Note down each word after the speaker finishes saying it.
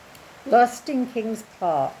Lost in Kings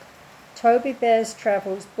Park, Toby Bear's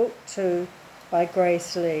Travels, Book 2 by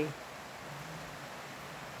Grace Lee.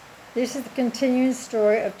 This is the continuing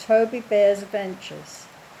story of Toby Bear's adventures.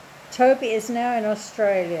 Toby is now in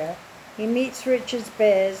Australia. He meets Richard's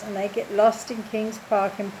bears and they get lost in Kings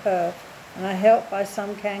Park in Perth and are helped by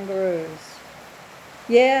some kangaroos.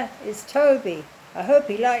 Yeah, it's Toby. I hope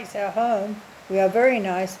he likes our home. We are very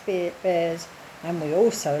nice bears and we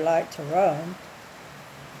also like to roam.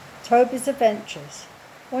 Toby's adventures.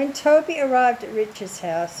 When Toby arrived at Richard's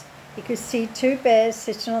house, he could see two bears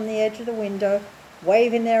sitting on the edge of the window,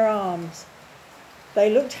 waving their arms. They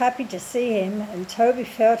looked happy to see him, and Toby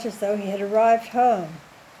felt as though he had arrived home.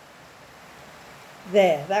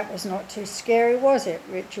 There, that was not too scary, was it?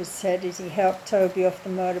 Richard said as he helped Toby off the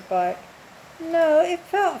motorbike. No, it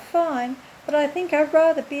felt fine, but I think I'd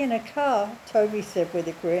rather be in a car, Toby said with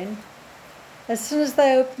a grin. As soon as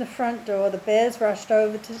they opened the front door, the bears rushed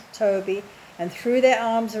over to Toby and threw their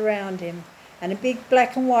arms around him, and a big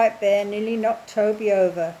black and white bear nearly knocked Toby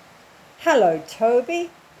over. Hello, Toby.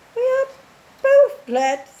 We are both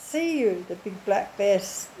glad to see you, the big black and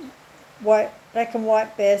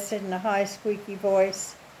white bear said in a high, squeaky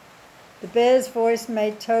voice. The bear's voice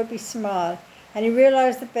made Toby smile, and he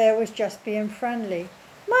realized the bear was just being friendly.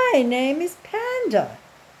 My name is Panda,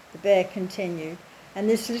 the bear continued, and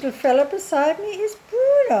this little fellow beside me is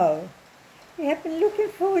Bruno. We have been looking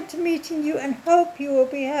forward to meeting you and hope you will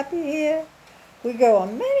be happy here. We go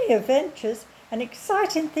on many adventures and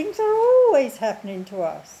exciting things are always happening to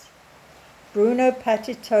us. Bruno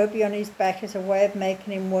patted Toby on his back as a way of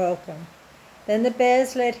making him welcome. Then the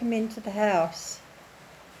bears led him into the house.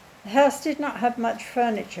 The house did not have much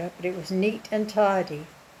furniture, but it was neat and tidy.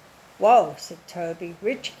 Whoa, said Toby.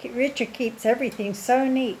 Richard keeps everything so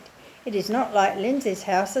neat. It is not like Lindsay's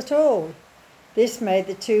house at all. This made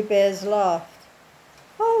the two bears laugh.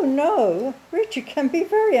 Oh no, Richard can be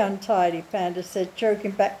very untidy, Panda said,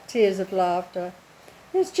 choking back tears of laughter.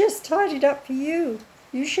 He's just tidied up for you.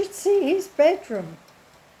 You should see his bedroom.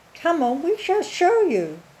 Come on, we shall show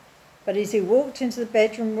you. But as he walked into the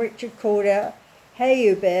bedroom, Richard called out, Hey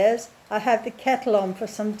you bears, I have the kettle on for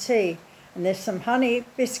some tea, and there's some honey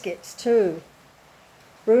biscuits too.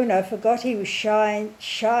 Bruno forgot he was shy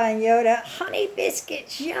and yelled out, Honey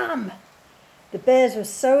biscuits, yum! The bears were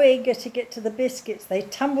so eager to get to the biscuits, they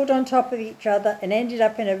tumbled on top of each other and ended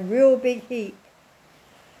up in a real big heap.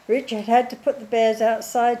 Richard had to put the bears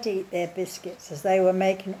outside to eat their biscuits as they were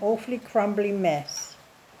making an awfully crumbly mess.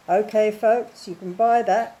 Okay, folks, you can buy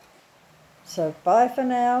that. So bye for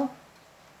now.